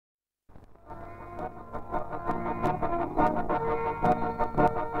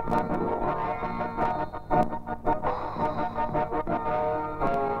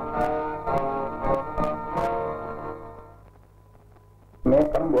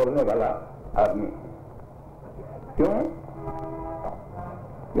बोलने वाला आदमी। क्यों?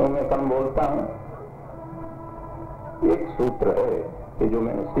 क्यों मैं कम बोलता हूं? एक सूत्र है कि जो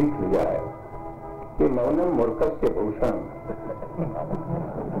मैंने सीख लिया है कि मौनम मूर्खस्य भूषण,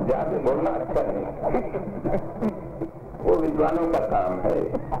 ज्यादा बोलना अच्छा नहीं, वो विद्वानों का काम है।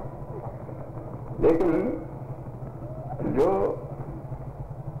 लेकिन जो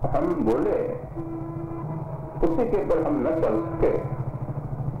हम बोले उसी के ऊपर हम न चल सके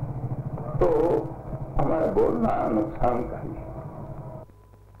तो हमारा बोलना नुकसान का ही।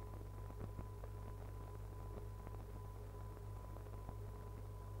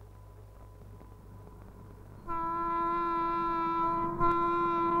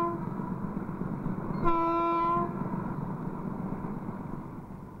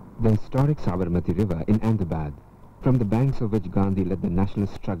 The historic Sabarmati River in Ahmedabad, from the banks of which Gandhi led the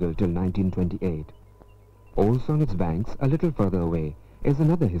nationalist struggle till 1928. Also on its banks, a little further away, is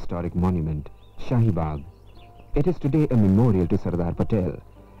another historic monument, Shahi Bagh. It is today a memorial to Sardar Patel,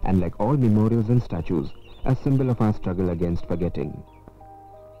 and like all memorials and statues, a symbol of our struggle against forgetting.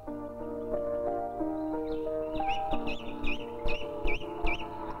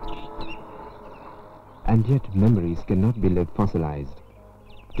 And yet memories cannot be lived fossilized.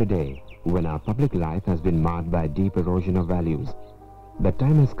 Today, when our public life has been marred by deep erosion of values, the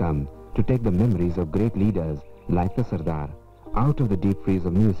time has come to take the memories of great leaders like the Sardar out of the deep freeze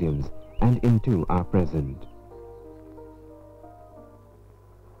of museums and into our present.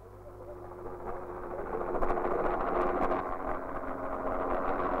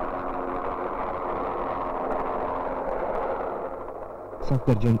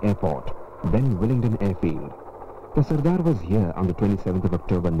 Safdarjung Airport, then Willingdon Airfield. The Sardar was here on the 27th of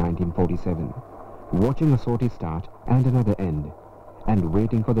October 1947, watching a sortie start and another end, and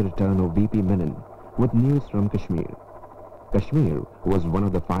waiting for the return of VP Menon with news from Kashmir. Kashmir was one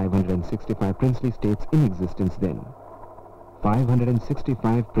of the 565 princely states in existence then.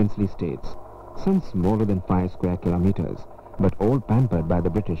 565 princely states, some smaller than 5 square kilometers, but all pampered by the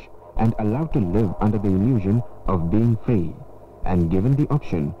British and allowed to live under the illusion of being free, and given the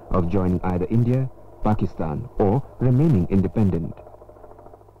option of joining either India, Pakistan or remaining independent.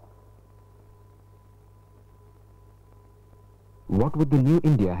 What would the new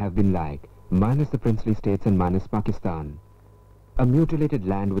India have been like, minus the princely states and minus Pakistan? A mutilated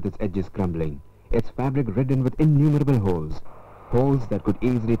land with its edges crumbling, its fabric ridden with innumerable holes, holes that could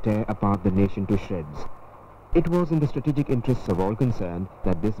easily tear apart the nation to shreds. It was in the strategic interests of all concerned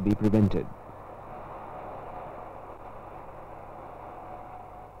that this be prevented.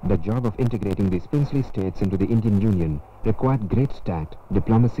 The job of integrating these princely states into the Indian Union required great tact,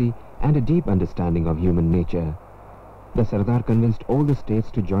 diplomacy and a deep understanding of human nature. The Sardar convinced all the states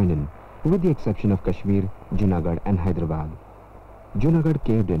to join in, with the exception of Kashmir, Junagadh and Hyderabad. Junagadh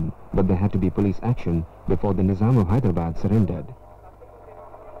caved in, but there had to be police action before the Nizam of Hyderabad surrendered.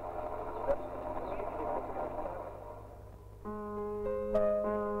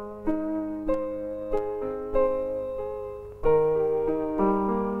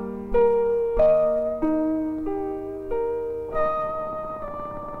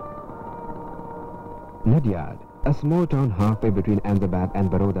 Nadyad, a small town halfway between Ahmedabad and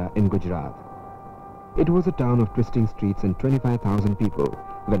Baroda in Gujarat. It was a town of twisting streets and 25,000 people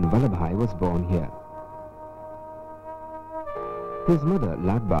when Vallabhbhai was born here. His mother,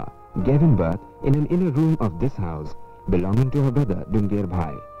 Ladba, gave him birth in an inner room of this house belonging to her brother, Dungair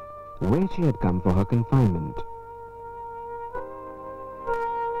Bhai, where she had come for her confinement.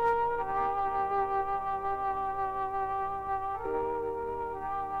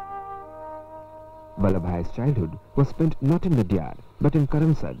 Vallabhbhai's childhood was spent not in Nadyad, but in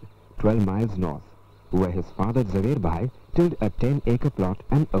Karamsad, 12 miles north, where his father Zaver Bhai tilled a 10-acre plot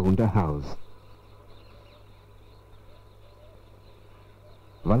and owned a house.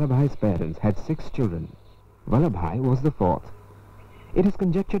 Vallabhbhai's parents had 6 children. Vallabhbhai was the 4th. It is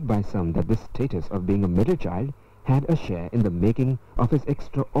conjectured by some that this status of being a middle child had a share in the making of his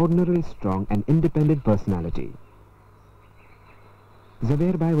extraordinarily strong and independent personality.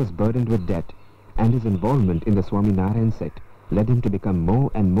 Zaver Bhai was burdened with debt, and his involvement in the Swaminarayan sect led him to become more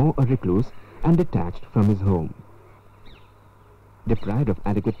and more a recluse and detached from his home. Deprived of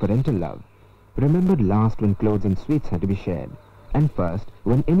adequate parental love, remembered last when clothes and sweets had to be shared, and first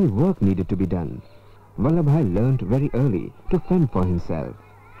when any work needed to be done, Vallabhbhai learnt very early to fend for himself.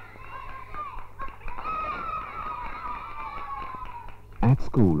 At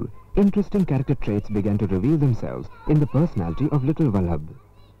school, interesting character traits began to reveal themselves in the personality of little Vallabh.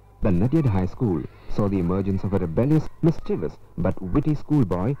 The Nadyad High School saw the emergence of a rebellious, mischievous but witty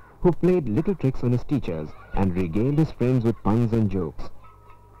schoolboy who played little tricks on his teachers and regaled his friends with puns and jokes.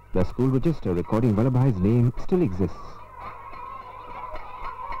 The school register recording Vallabhbhai's name still exists.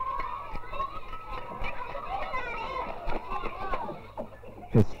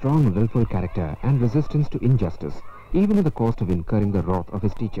 His strong, willful character and resistance to injustice, even at the cost of incurring the wrath of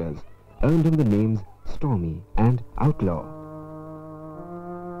his teachers, earned him the names Stormy and Outlaw.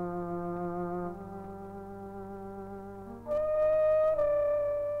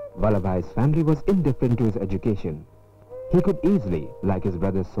 Vallabhbhai's family was indifferent to his education. He could easily, like his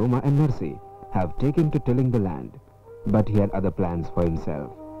brothers Soma and Narsi, have taken to tilling the land, but he had other plans for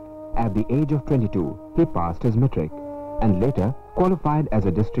himself. At the age of 22, he passed his matric and later qualified as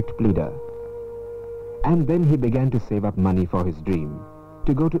a district pleader. And then he began to save up money for his dream,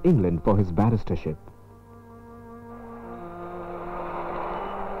 to go to England for his barristership.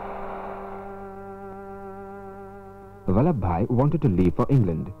 Vallabhbhai wanted to leave for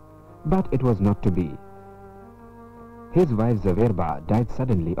England, but it was not to be. His wife Zaverba died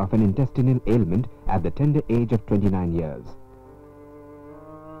suddenly of an intestinal ailment at the tender age of 29 years.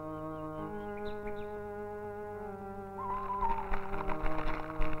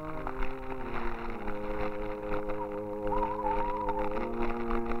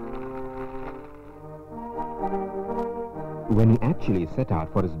 When he actually set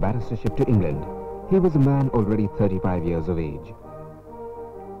out for his barristership to England, he was a man already 35 years of age.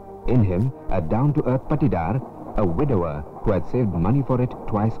 In him, a down-to-earth patidar, a widower who had saved money for it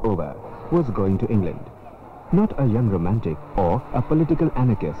twice over, was going to England. Not a young romantic or a political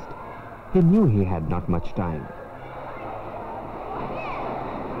anarchist. He knew he had not much time.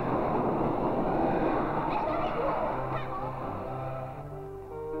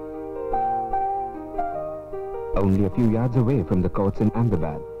 Only a few yards away from the courts in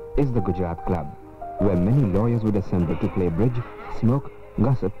Ahmedabad is the Gujarat Club, where many lawyers would assemble to play bridge, smoke,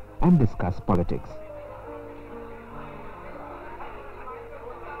 gossip and discuss politics.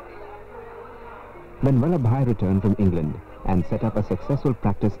 When Vallabhbhai returned from England and set up a successful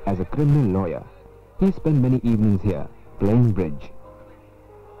practice as a criminal lawyer, he spent many evenings here playing bridge.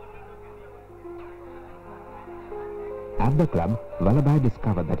 At the club, Vallabhbhai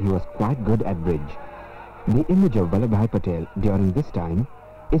discovered that he was quite good at bridge. The image of Vallabhbhai Patel during this time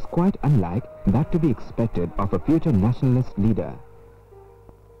is quite unlike that to be expected of a future nationalist leader.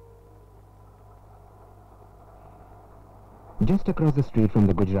 Just across the street from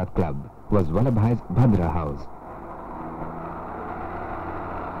the Gujarat Club was Vallabhbhai's Bhadra house.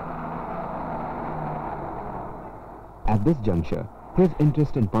 At this juncture, his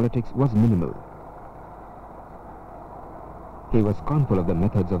interest in politics was minimal. He was scornful of the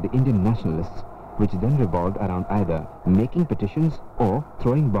methods of the Indian nationalists, which then revolved around either making petitions or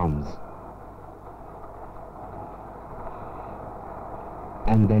throwing bombs.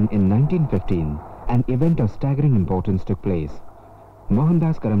 And then in 1915, an event of staggering importance took place.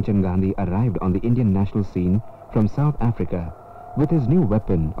 Mohandas Karamchand Gandhi arrived on the Indian national scene from South Africa with his new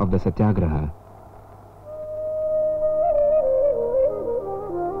weapon of the Satyagraha.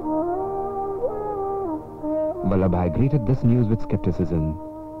 Vallabhbhai greeted this news with skepticism.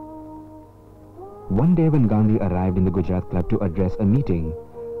 One day when Gandhi arrived in the Gujarat Club to address a meeting,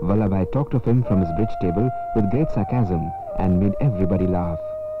 Vallabhbhai talked of him from his bridge table with great sarcasm and made everybody laugh.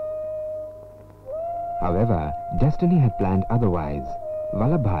 However, destiny had planned otherwise.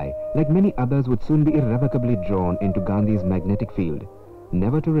 Vallabhbhai, like many others, would soon be irrevocably drawn into Gandhi's magnetic field,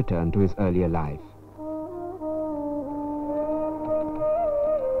 never to return to his earlier life.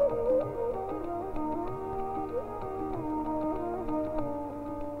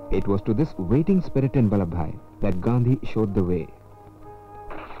 It was to this waiting spirit in Vallabhbhai that Gandhi showed the way.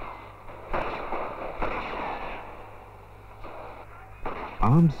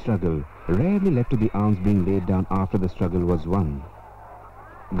 Armed struggle rarely led to the arms being laid down after the struggle was won.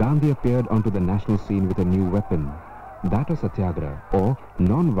 Gandhi appeared onto the national scene with a new weapon, that of Satyagraha, or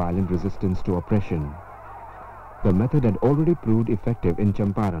non-violent resistance to oppression. The method had already proved effective in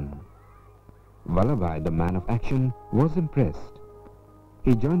Champaran. Vallabhbhai, the man of action, was impressed.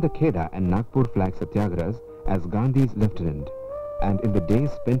 He joined the Kheda and Nagpur flag satyagrahas as Gandhi's lieutenant, and in the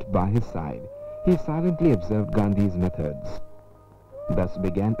days spent by his side, he silently observed Gandhi's methods. Thus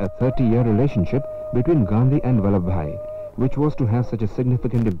began a 30-year relationship between Gandhi and Vallabhbhai, which was to have such a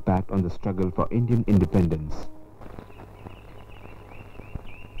significant impact on the struggle for Indian independence.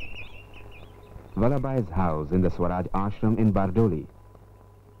 Vallabhbhai's house in the Swaraj ashram in Bardoli.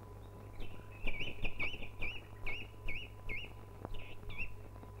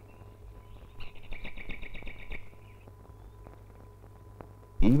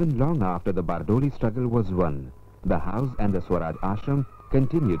 Even long after the Bardoli struggle was won, the house and the Swaraj ashram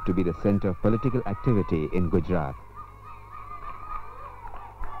continued to be the center of political activity in Gujarat.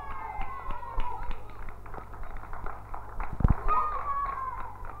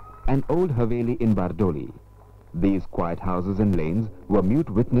 an old Haveli in Bardoli. These quiet houses and lanes were mute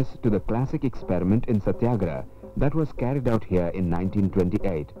witness to the classic experiment in Satyagraha that was carried out here in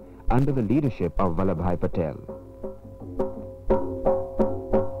 1928 under the leadership of Vallabhbhai Patel.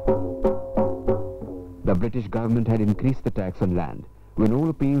 The British government had increased the tax on land. When all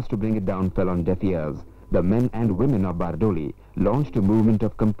appeals to bring it down fell on deaf ears, the men and women of Bardoli launched a movement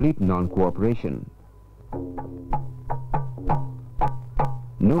of complete non-cooperation.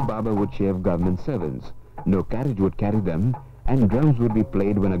 No barber would shave government servants, no carriage would carry them, and drums would be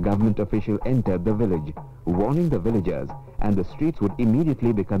played when a government official entered the village, warning the villagers, and the streets would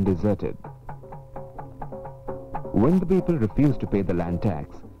immediately become deserted. When the people refused to pay the land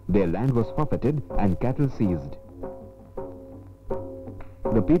tax, their land was forfeited and cattle seized.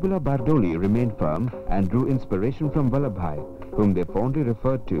 The people of Bardoli remained firm and drew inspiration from Vallabhbhai, whom they fondly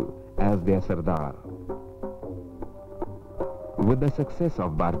referred to as their Sardar. With the success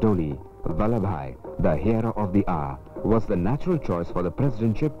of Bardoli, Vallabhbhai, the hero of the hour, was the natural choice for the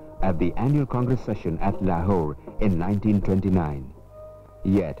presidentship at the annual Congress session at Lahore in 1929.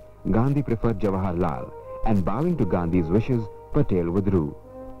 Yet, Gandhi preferred Jawaharlal, and bowing to Gandhi's wishes, Patel withdrew.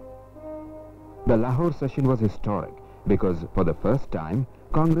 The Lahore session was historic because, for the first time,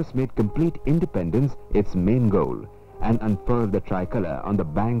 Congress made complete independence its main goal and unfurled the tricolour on the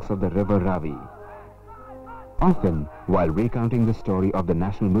banks of the river Ravi. Often, while recounting the story of the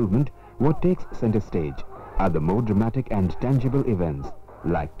national movement, what takes center stage are the more dramatic and tangible events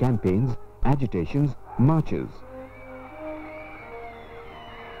like campaigns, agitations, marches.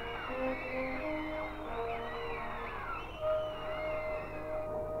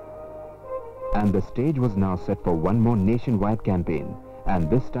 And the stage was now set for one more nationwide campaign, and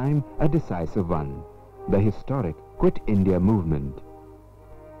this time a decisive one, the historic Quit India movement.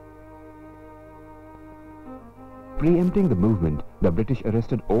 Preempting the movement, the British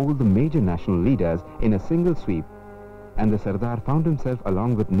arrested all the major national leaders in a single sweep, and the Sardar found himself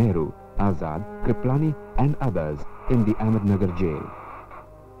along with Nehru, Azad, Kriplani and others in the Ahmednagar jail.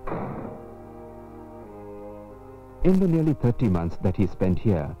 In the nearly 30 months that he spent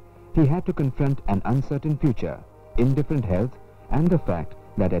here, he had to confront an uncertain future, indifferent health, and the fact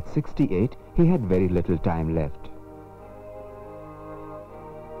that at 68 he had very little time left.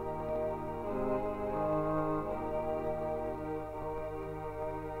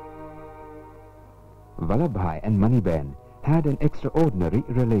 Vallabhbhai and Maniben had an extraordinary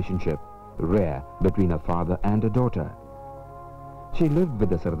relationship, rare between a father and a daughter. She lived with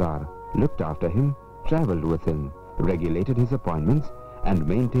the Sardar, looked after him, travelled with him, regulated his appointments, and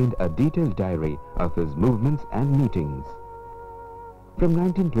maintained a detailed diary of his movements and meetings. From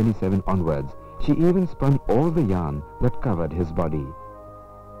 1927 onwards, she even spun all the yarn that covered his body.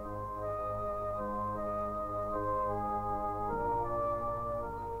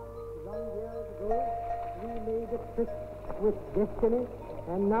 Long years ago, we made a tryst with destiny,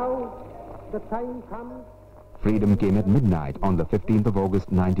 and now the time comes. Freedom came at midnight on the 15th of August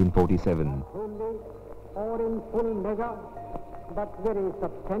 1947. Only or in full measure, but very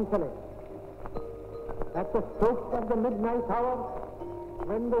substantially. At the stroke of the midnight hour,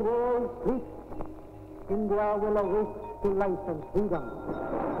 when the world sleeps, India will awake to life and freedom.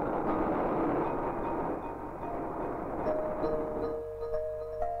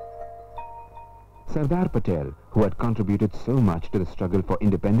 Sardar Patel, who had contributed so much to the struggle for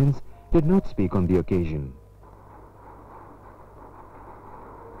independence, did not speak on the occasion.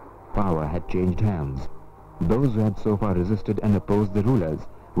 Power had changed hands. Those who had so far resisted and opposed the rulers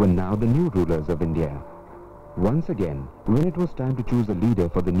were now the new rulers of India. Once again, when it was time to choose a leader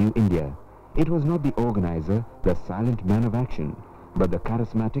for the new India, it was not the organizer, the silent man of action, but the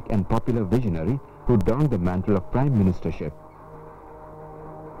charismatic and popular visionary who donned the mantle of prime ministership.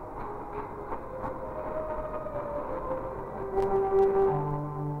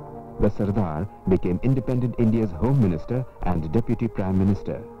 The Sardar became independent India's Home Minister and Deputy Prime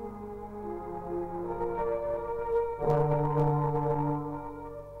Minister.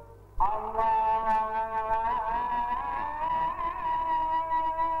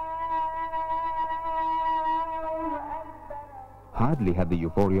 Hardly had the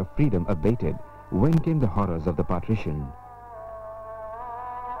euphoria of freedom abated when came the horrors of the partition.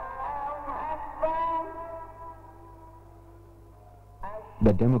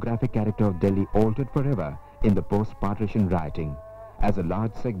 The demographic character of Delhi altered forever in the post-partition rioting, as a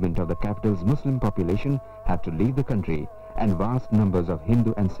large segment of the capital's Muslim population had to leave the country and vast numbers of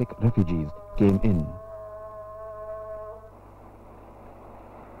Hindu and Sikh refugees came in.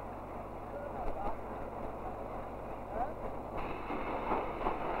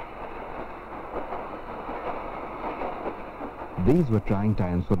 These were trying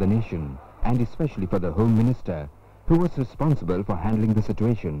times for the nation, and especially for the Home Minister, who was responsible for handling the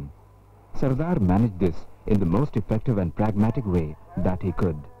situation. Sardar managed this in the most effective and pragmatic way that he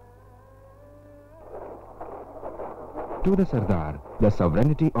could. To the Sardar, the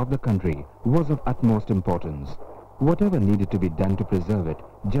sovereignty of the country was of utmost importance. Whatever needed to be done to preserve it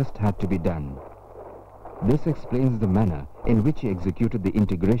just had to be done. This explains the manner in which he executed the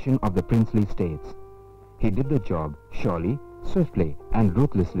integration of the princely states. He did the job surely, swiftly and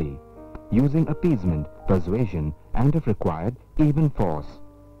ruthlessly, using appeasement, persuasion and, if required, even force.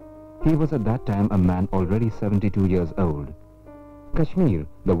 He was at that time a man already 72 years old. Kashmir,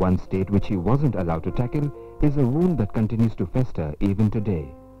 the one state which he wasn't allowed to tackle, is a wound that continues to fester even today.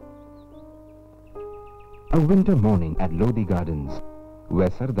 A winter morning at Lodi Gardens,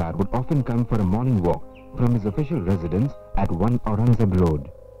 where Sardar would often come for a morning walk from his official residence at 1 Aurangzeb Road.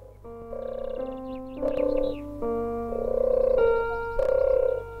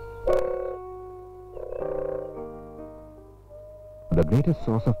 The greatest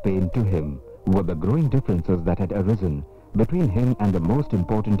source of pain to him were the growing differences that had arisen between him and the most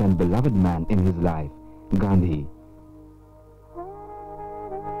important and beloved man in his life, Gandhi.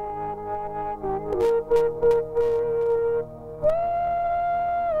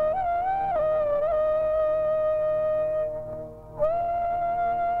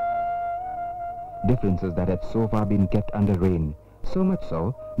 Differences that had so far been kept under rein, so much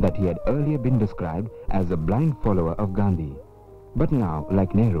so that he had earlier been described as a blind follower of Gandhi. But now,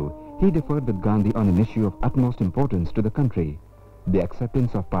 like Nehru, he differed with Gandhi on an issue of utmost importance to the country, the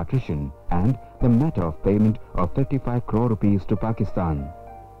acceptance of partition and the matter of payment of 55 crore rupees to Pakistan.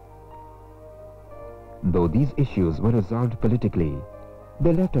 Though these issues were resolved politically,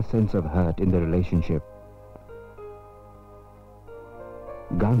 they left a sense of hurt in the relationship.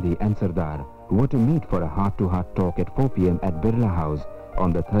 Gandhi and Sardar were to meet for a heart-to-heart talk at 4 p.m. at Birla House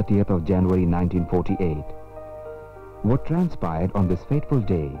on the 30th of January 1948. What transpired on this fateful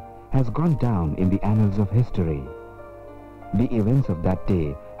day has gone down in the annals of history. The events of that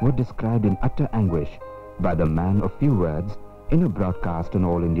day were described in utter anguish by the man of few words in a broadcast on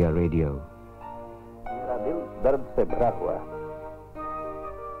All India Radio. मेरा दिल दर्द से भरा हुआ है,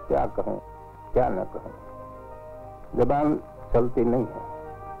 क्या कहूँ क्या न कहूँ, ज़बान चलती नहीं है।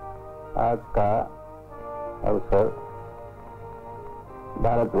 आज का अवसर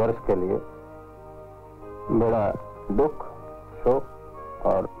भारतवर्ष के लिए बड़ा दुख, शोक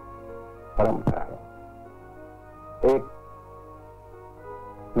और शर्म का है। एक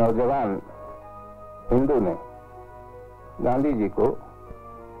नौजवान हिंदू ने गांधी जी को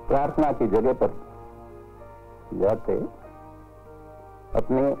प्रार्थना की जगह पर जाते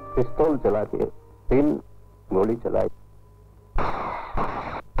अपनी पिस्तौल चला के 3 गोली चलाई।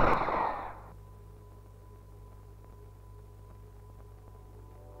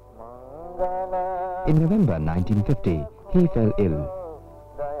 In November 1950, he fell ill.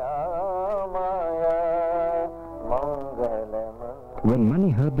 When Mani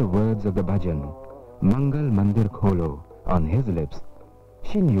heard the words of the bhajan, Mangal Mandir Kholo, on his lips,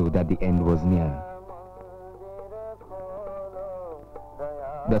 she knew that the end was near.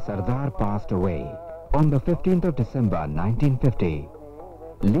 The Sardar passed away on the 15th of December 1950,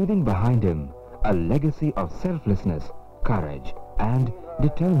 leaving behind him a legacy of selflessness, courage and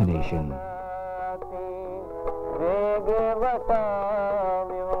determination.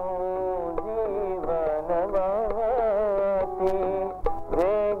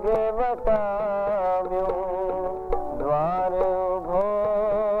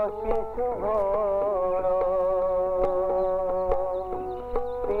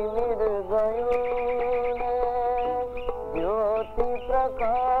 Jyoti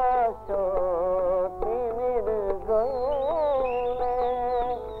Prakash